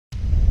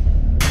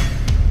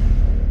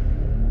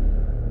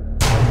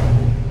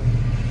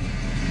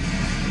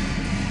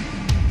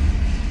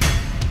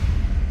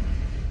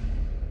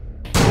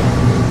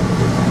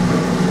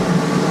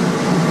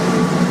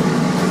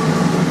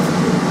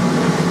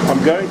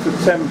to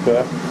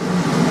temper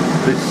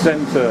this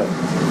centre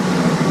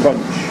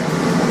punch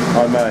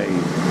I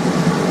made.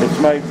 It's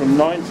made from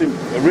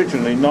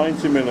originally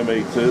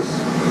 90mm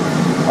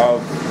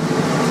of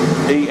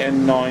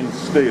EN9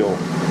 steel.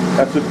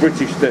 That's a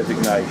British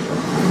designation.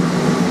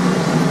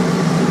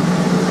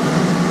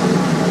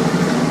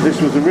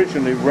 This was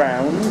originally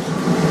round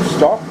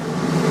stock.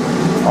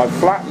 I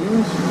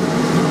flattened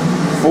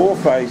 4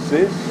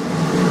 faces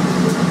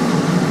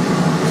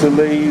to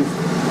leave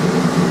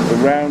the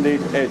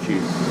rounded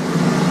edges.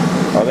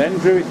 I then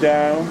drew it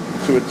down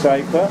to a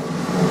taper,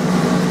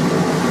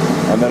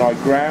 and then I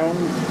ground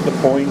the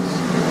point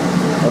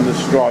and the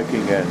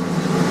striking end.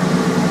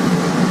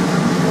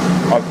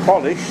 I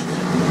polished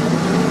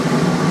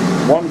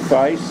one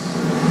face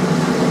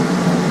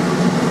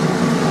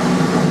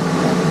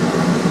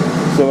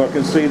so I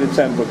can see the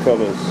temper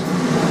colours.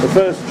 The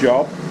first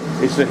job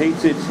is to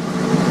heat it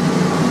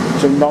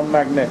to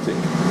non-magnetic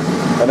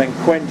and then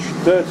quench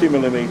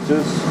 30mm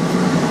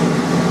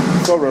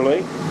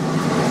thoroughly,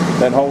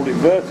 then hold it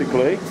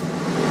vertically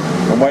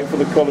and wait for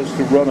the colours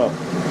to run up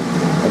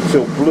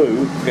until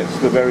blue gets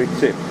to the very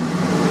tip,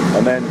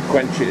 and then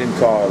quench it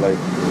entirely.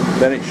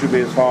 Then it should be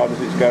as hard as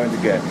it's going to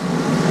get.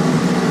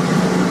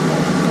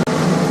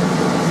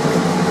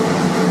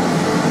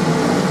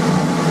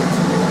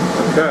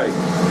 Okay,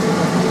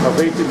 I've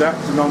heated that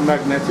to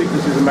non-magnetic.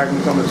 This is a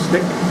magnet on a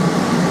stick.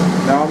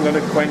 Now I'm going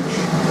to quench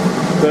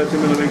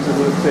 30mm of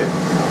the tip.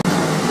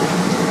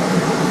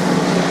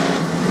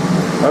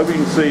 I hope you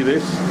can see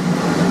this.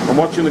 I'm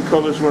watching the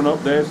colours run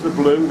up. There's the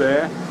blue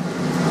there.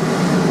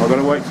 I'm going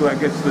to wait till that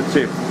gets to the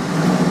tip.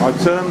 I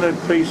turned the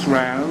piece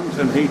round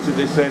and heated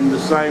this end the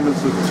same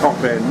as the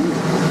top end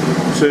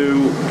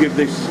to give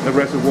this a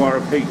reservoir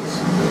of heat,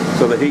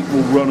 so the heat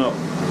will run up.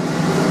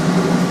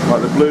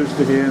 Like the blues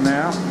to here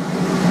now.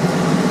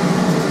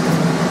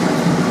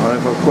 I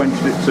don't know if I've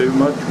quenched it too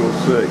much, we'll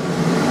see.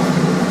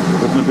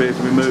 Doesn't appear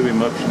to be moving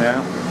much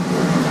now.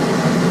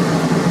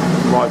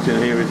 Light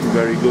in here isn't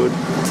very good.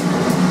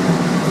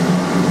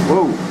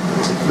 Whoa,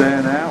 it's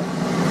there now.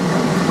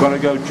 Got to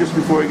go just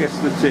before it gets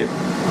to the tip.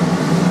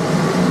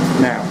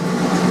 Now.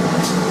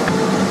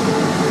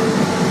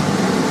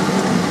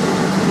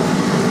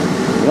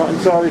 Not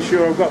entirely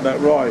sure I've got that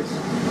right.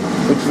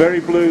 Looks very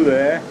blue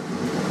there,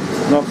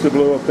 not so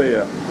blue up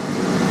here.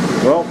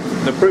 Well,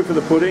 the proof of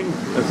the pudding,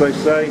 as they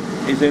say,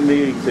 is in the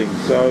eating.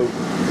 So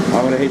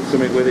I'm going to hit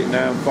something with it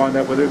now and find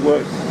out whether it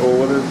works or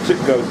whether the tip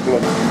goes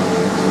blunt.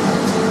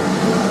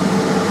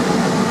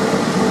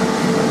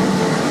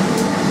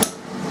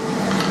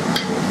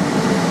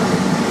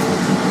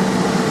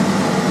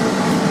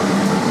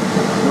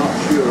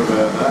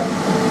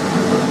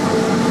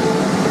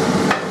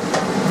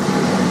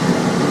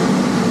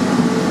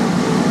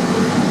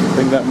 I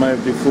think that may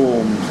have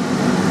deformed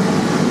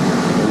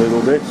a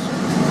little bit.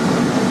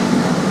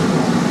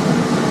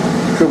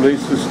 The trouble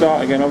is, to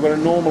start again, I've got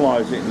to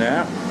normalise it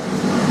now,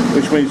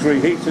 which means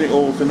reheating it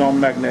all to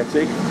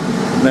non-magnetic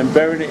and then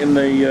burying it in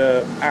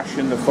the ash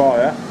in the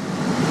fire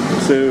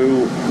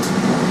to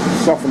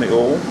soften it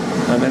all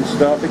and then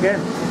start again.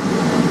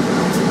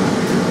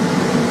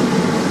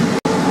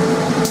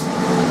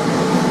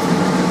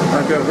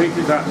 Okay, I've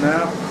heated that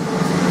now.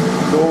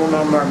 It's all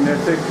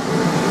non-magnetic.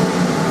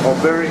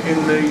 I'll bury it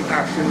in the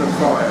ash in the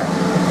fire.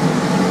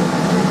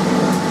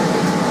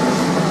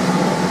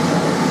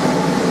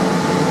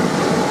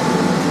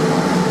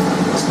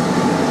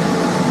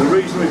 The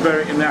reason we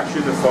bury it in the ash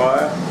in the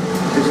fire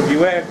is if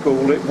you air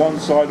cool it, one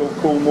side will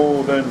cool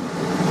more than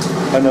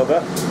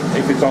another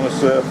if it's on a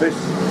surface.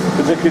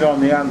 Particularly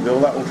on the anvil,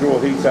 that will draw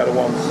heat out of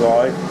one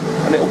side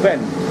and it'll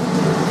bend.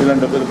 You'll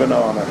end up with a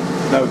banana.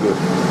 No good.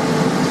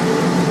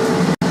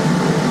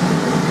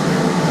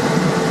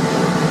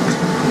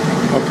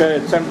 Okay,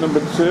 attempt number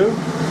 2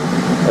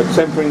 at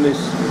tempering this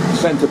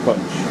centre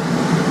punch.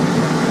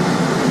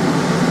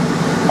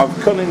 I've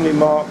cunningly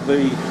marked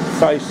the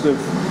face of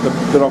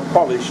that I've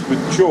polished with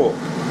chalk.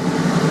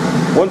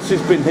 Once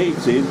it's been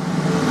heated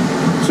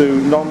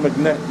to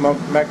non-magnetic,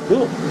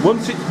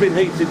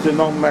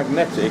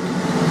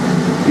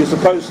 you're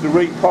supposed to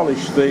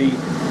repolish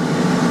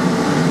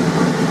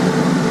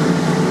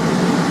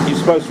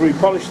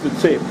the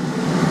tip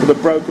with a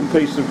broken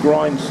piece of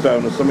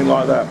grindstone or something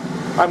like that.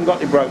 I haven't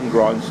got any broken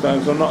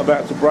grindstones, I'm not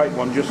about to break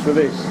one just for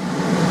this.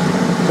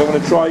 So I'm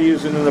going to try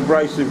using an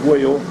abrasive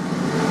wheel,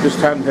 just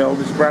handheld.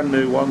 It's a brand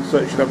new one, so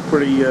it should have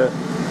pretty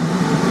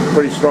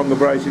strong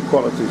abrasive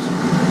qualities.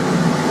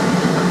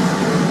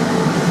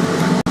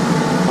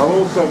 I've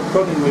also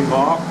cunningly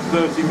marked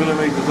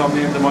 30mm on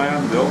the end of my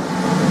anvil,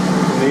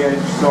 on the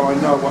edge, so I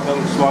know what that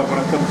looks like when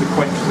I come to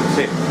quench the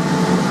tip.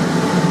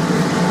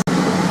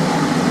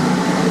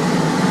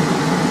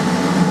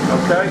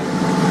 Okay.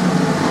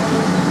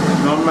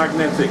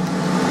 Non-magnetic.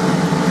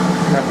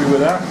 Happy with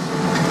that.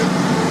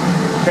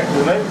 Check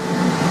the length.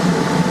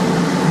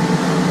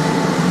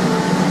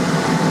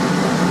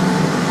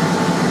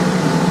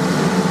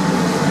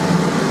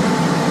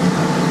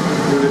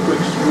 Give it a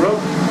quick scrub.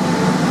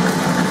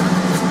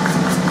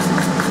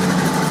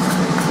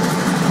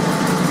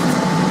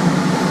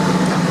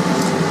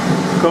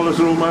 Colours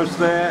are almost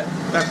there.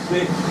 That's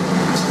it.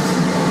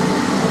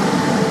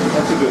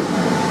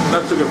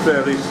 That took a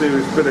fairly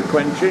serious bit of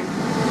quenching.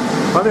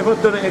 I don't know if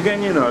I've done it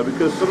again, you know,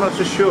 because I'm not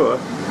so sure.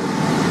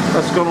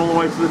 That's gone all the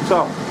way to the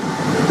top.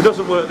 If it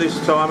doesn't work this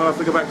time, I'll have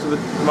to go back to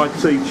my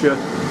teacher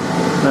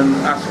and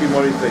ask him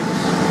what he thinks.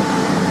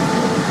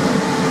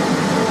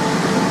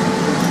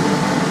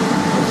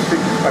 Let's stick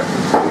this back to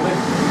the ceiling.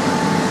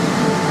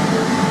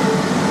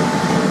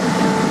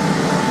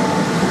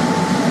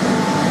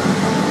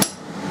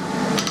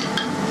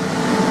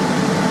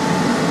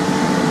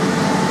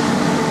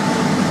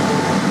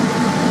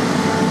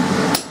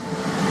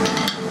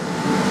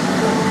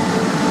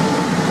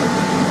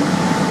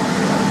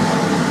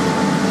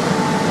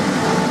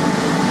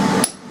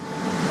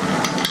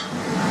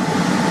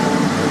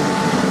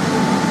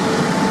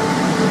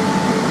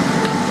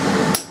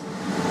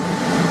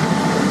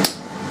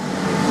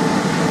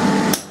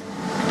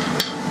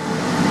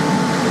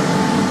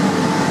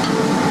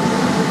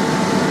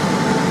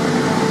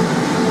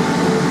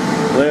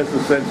 There's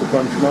the centre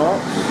punch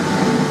marks.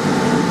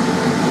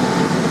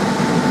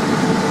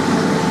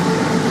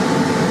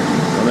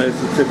 And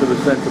there's the tip of the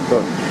centre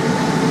punch.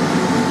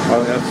 I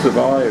think that's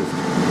survived.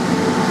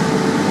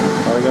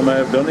 I think I may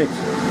have done it.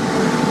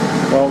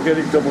 Well, I'll get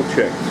it double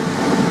checked.